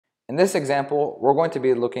In this example, we're going to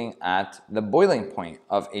be looking at the boiling point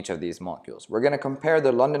of each of these molecules. We're going to compare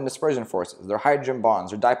their London dispersion forces, their hydrogen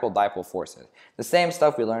bonds, their dipole-dipole forces, the same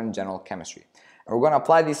stuff we learned in general chemistry. And we're going to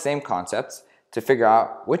apply these same concepts to figure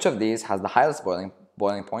out which of these has the highest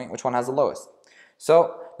boiling point, which one has the lowest.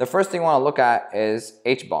 So the first thing you want to look at is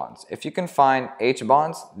H bonds. If you can find H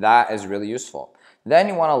bonds, that is really useful. Then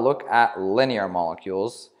you want to look at linear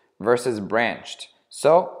molecules versus branched.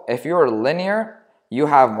 So if you're linear, you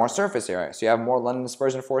have more surface area, so you have more London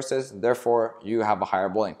dispersion forces, therefore you have a higher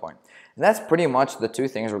boiling point. And that's pretty much the two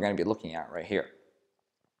things we're going to be looking at right here.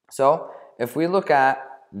 So if we look at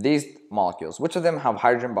these molecules, which of them have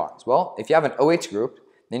hydrogen bonds? Well, if you have an OH group,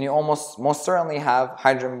 then you most certainly have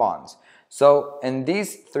hydrogen bonds. So in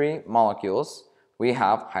these three molecules, we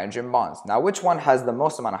have hydrogen bonds. Now, which one has the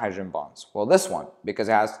most amount of hydrogen bonds? Well, this one, because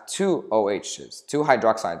it has two OHs, two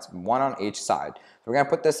hydroxides, one on each side. So we're going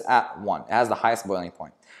to put this at 1. It has the highest boiling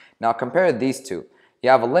point. Now, compare these two.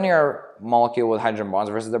 You have a linear molecule with hydrogen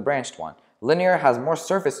bonds versus a branched one. Linear has more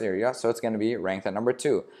surface area, so it's going to be ranked at number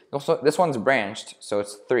 2. Also, this one's branched, so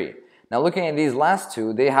it's 3. Now, looking at these last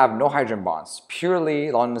two, they have no hydrogen bonds,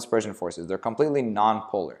 purely London dispersion forces. They're completely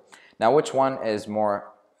non-polar. Now, which one is more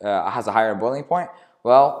has a higher boiling point?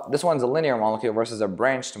 Well, this one's a linear molecule versus a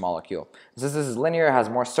branched molecule. Since this is linear, it has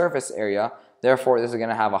more surface area, therefore this is going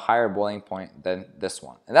to have a higher boiling point than this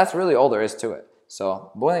one. And that's really all there is to it.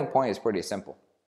 So boiling point is pretty simple.